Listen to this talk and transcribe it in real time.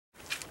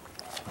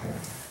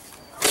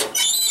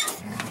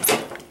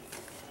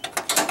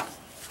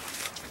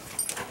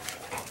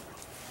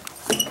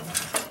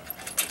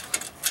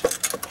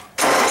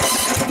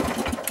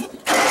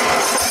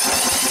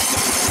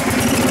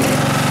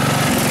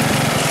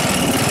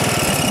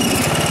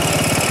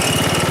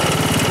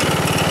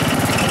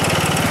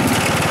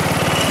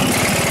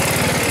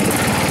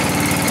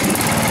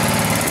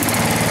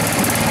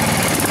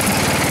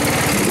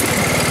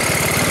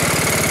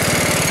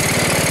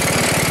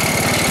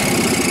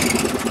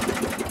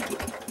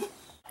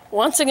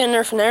once again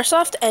Nerf and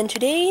Airsoft, and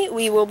today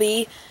we will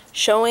be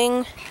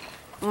showing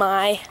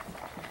my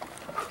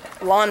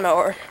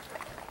lawnmower,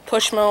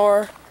 push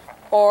mower,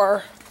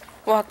 or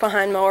walk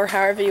behind mower,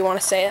 however you want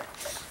to say it.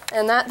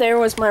 And that there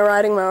was my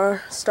riding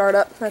mower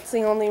startup. That's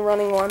the only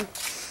running one.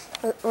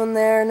 That one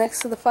there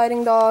next to the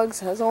fighting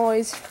dogs, as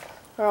always.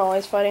 They're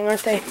always fighting,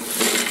 aren't they?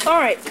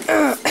 Alright.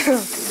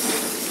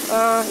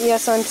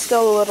 Yes, I'm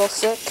still a little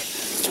sick.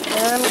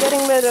 And I'm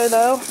getting better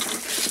though.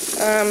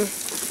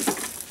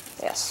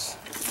 Yes.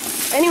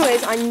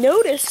 Anyways, I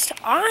noticed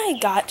I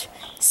got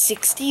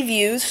 60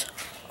 views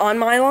on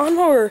my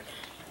lawnmower,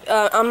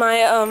 on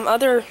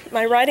my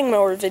my riding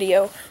mower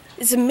video.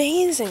 It's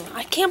amazing.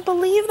 I can't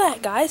believe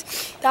that,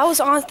 guys. That's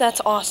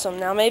awesome.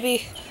 Now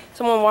maybe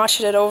someone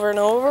watched it over and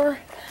over,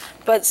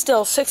 but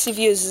still 60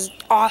 views is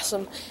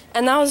awesome.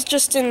 And that was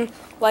just in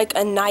like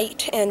a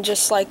night and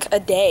just like a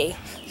day.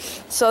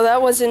 So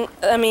that wasn't,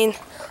 I mean,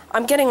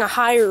 I'm getting a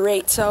higher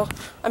rate, so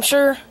I'm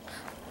sure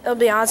it'll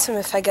be awesome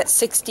if I get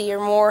 60 or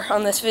more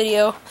on this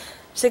video.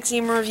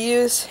 60 more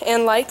views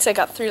and likes. I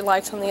got 3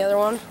 likes on the other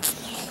one.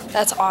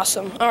 That's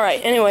awesome.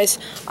 Alright, anyways,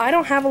 I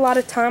don't have a lot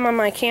of time on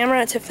my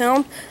camera to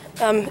film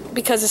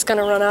because it's going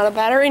to run out of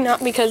battery,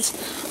 not because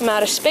I'm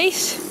out of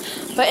space.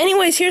 But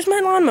anyways, here's my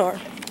lawnmower.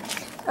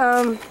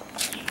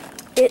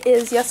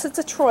 Yes, it's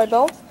a Troy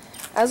belt,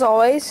 as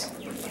always.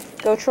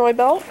 Go Troy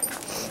belt.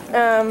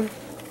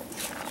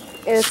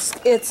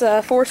 It's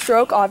a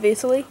 4-stroke,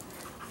 obviously.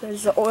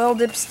 There's the oil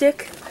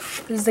dipstick.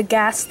 There's the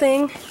gas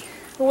thing.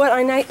 What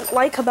I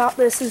like about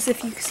this is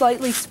if you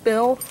slightly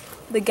spill,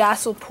 the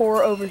gas will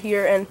pour over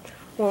here and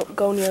won't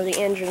go near the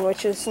engine,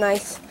 which is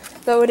nice.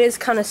 Though it is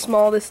kind of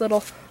small, this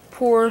little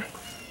pour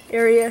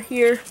area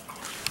here.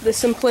 The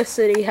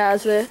Simplicity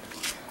has it.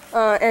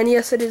 And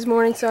yes, it is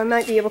morning, so I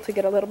might be able to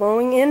get a little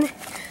mowing in.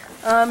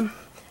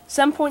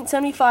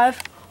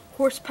 7.75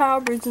 horsepower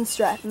Briggs &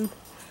 Stratton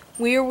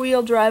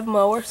rear-wheel drive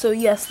mower. So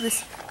yes,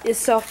 this is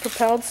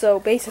self-propelled, so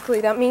basically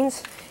that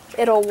means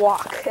it'll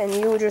walk and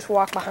you will just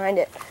walk behind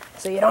it,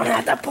 so you don't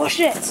have to push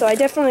it. So I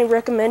definitely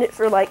recommend it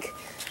for like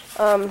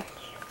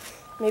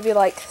maybe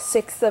like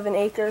 6-7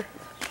 acre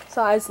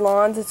size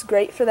lawns. It's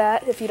great for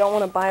that. If you don't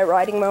want to buy a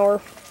riding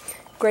mower,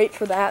 great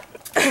for that.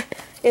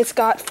 It's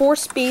got 4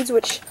 speeds,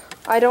 which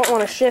I don't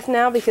want to shift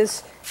now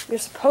because you're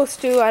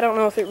supposed to. I don't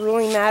know if it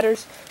really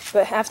matters,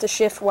 but have to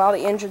shift while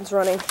the engine's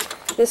running.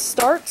 This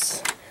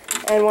starts,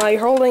 and while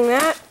you're holding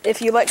that,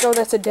 if you let go,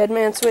 that's a dead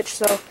man switch,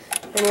 so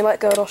when you let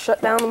go, it'll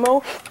shut down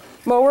the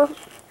mower.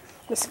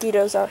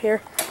 Mosquitoes out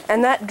here.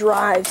 And that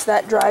drives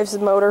the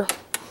motor,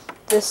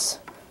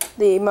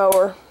 the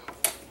mower.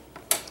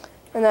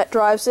 And that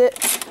drives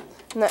it,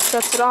 and that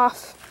shuts it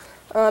off.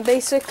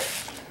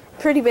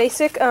 Pretty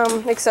basic,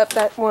 except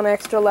that one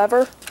extra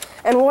lever.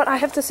 And what I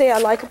have to say I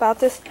like about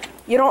this,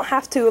 you don't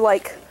have to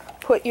like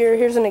put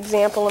here's an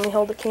example, let me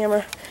hold the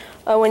camera.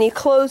 When you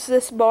close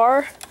this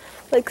bar,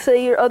 like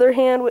say your other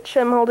hand, which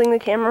I'm holding the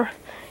camera,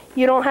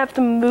 you don't have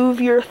to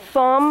move your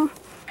thumb,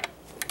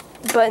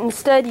 but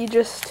instead you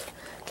just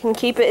can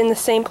keep it in the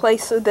same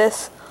place with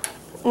this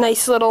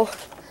nice little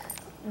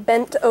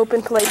bent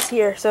open place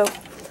here. So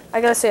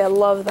I gotta say I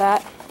love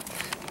that.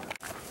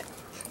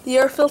 The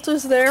air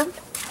filter's there.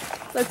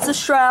 That's the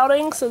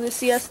shrouding, so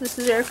this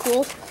is air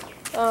cooled.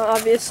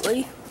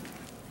 Obviously,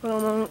 I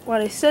don't know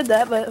why I said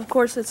that, but of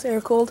course it's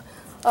air cooled.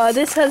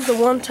 This has the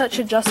one-touch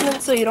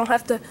adjustment, so you don't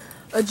have to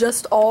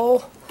adjust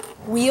all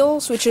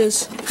wheels, which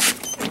is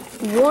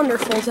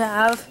wonderful to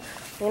have.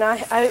 I mean,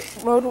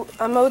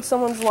 I mowed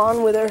someone's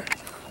lawn with their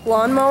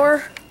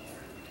lawnmower.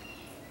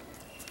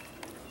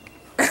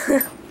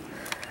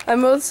 I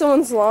mowed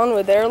someone's lawn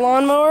with their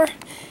lawnmower,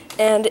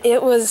 and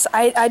it was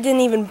I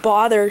didn't even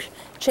bother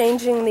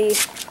changing the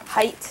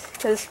height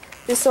because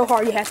it's so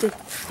hard. You have to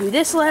do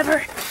this lever,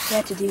 you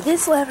have to do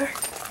this lever,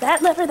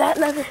 that lever, that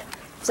lever.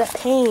 It's a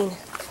pain.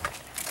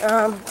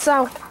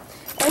 So,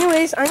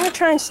 anyways, I'm gonna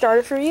try and start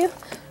it for you.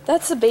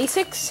 That's the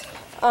basics.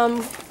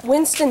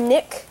 Winston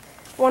Nick,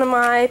 one of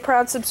my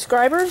proud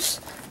subscribers,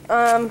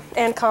 and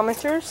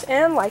commenters,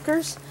 and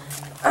likers,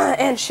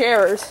 and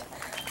sharers,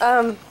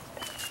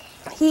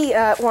 he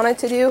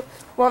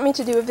want me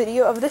to do a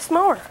video of this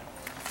mower.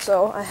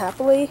 So I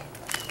happily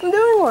am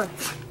doing one.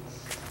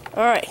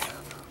 Alright,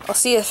 I'll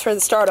see you for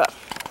the startup.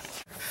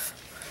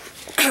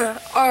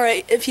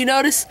 Alright, if you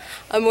notice,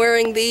 I'm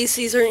wearing these.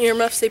 These are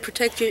earmuffs. They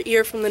protect your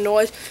ear from the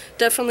noise.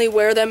 Definitely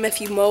wear them if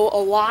you mow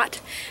a lot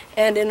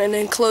and in an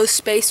enclosed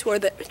space where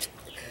the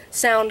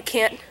sound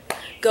can't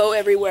go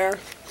everywhere.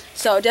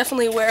 So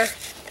definitely wear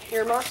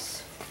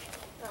earmuffs.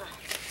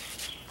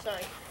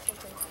 Sorry.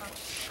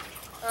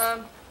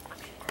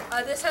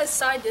 This has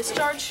side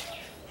discharge,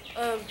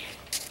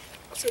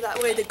 so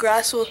that way the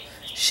grass will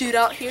shoot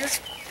out here.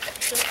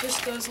 So it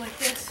just goes like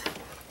this,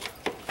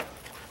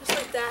 just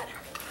like that.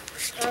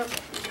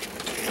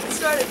 Let's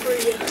start it for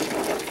you.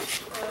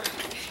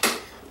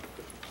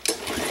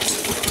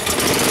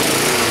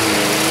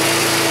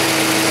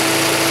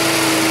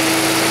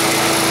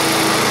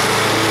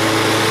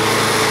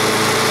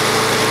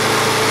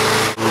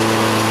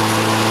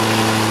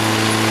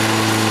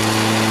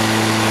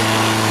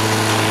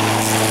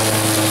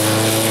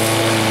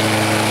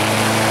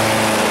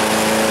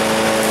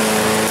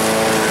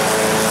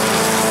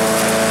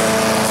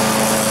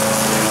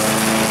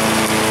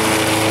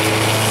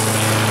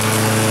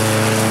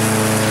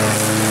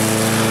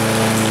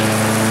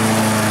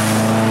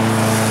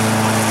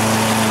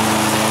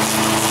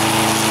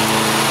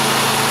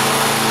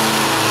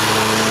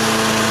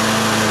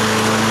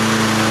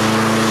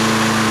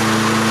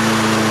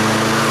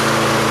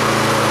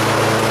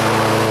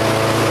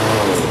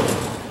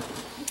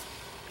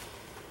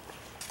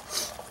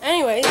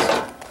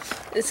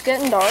 it's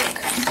getting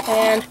dark,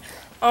 and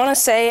I want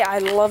to say I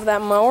love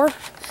that mower.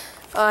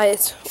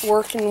 It's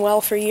working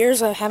well for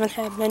years. I haven't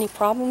had many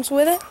problems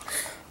with it.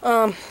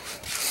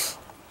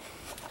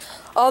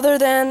 Other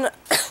than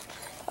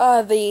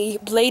the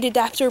blade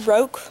adapter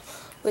broke,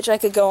 which I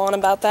could go on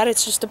about that.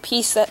 It's just a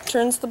piece that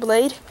turns the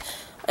blade,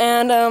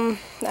 and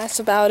that's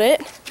about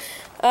it.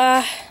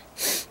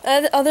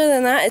 Other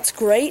than that, it's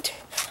great.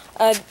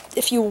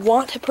 If you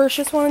want to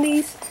purchase one of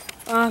these,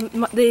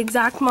 the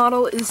exact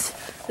model is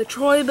the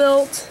Troy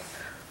built,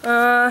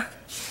 the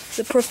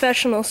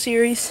Professional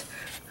series.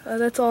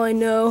 That's all I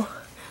know.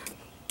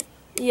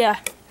 Yeah.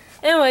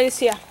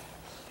 Anyways, yeah.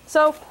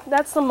 So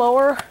that's the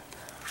mower.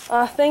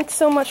 Thanks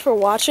so much for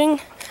watching,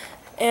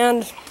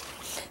 and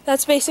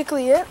that's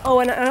basically it. Oh,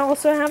 and I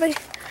also have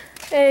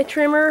a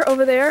trimmer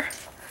over there.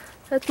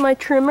 That's my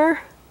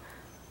trimmer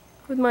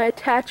with my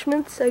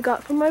attachments I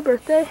got for my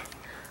birthday.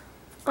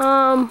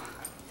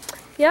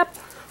 Yep.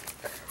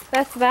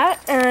 That's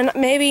that, and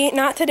maybe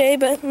not today,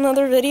 but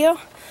another video.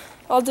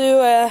 I'll do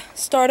a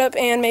startup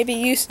and maybe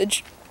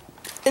usage.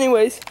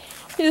 Anyways,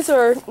 these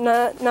are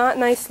not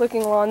nice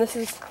looking lawn. This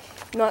is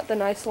not the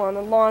nice lawn.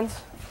 The lawns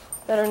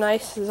that are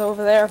nice is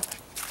over there.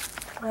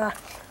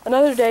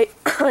 Another day,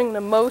 I'm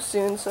gonna mow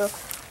soon, so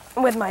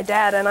with my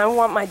dad, and I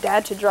want my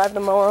dad to drive the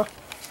mower.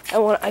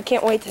 I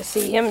can't wait to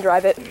see him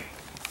drive it.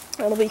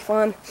 That'll be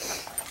fun,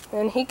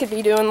 and he could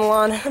be doing the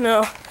lawn.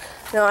 No,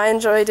 I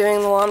enjoy doing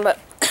the lawn, but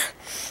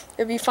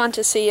it'd be fun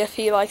to see if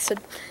he likes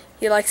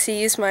to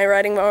use my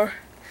riding mower.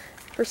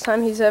 First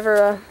time he's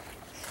ever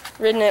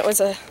ridden it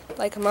was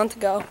like a month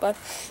ago, but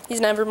he's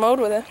never mowed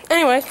with it.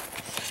 Anyway,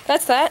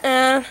 that's that,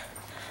 and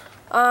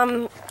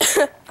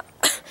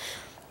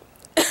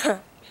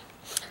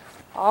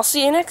I'll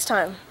see you next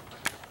time.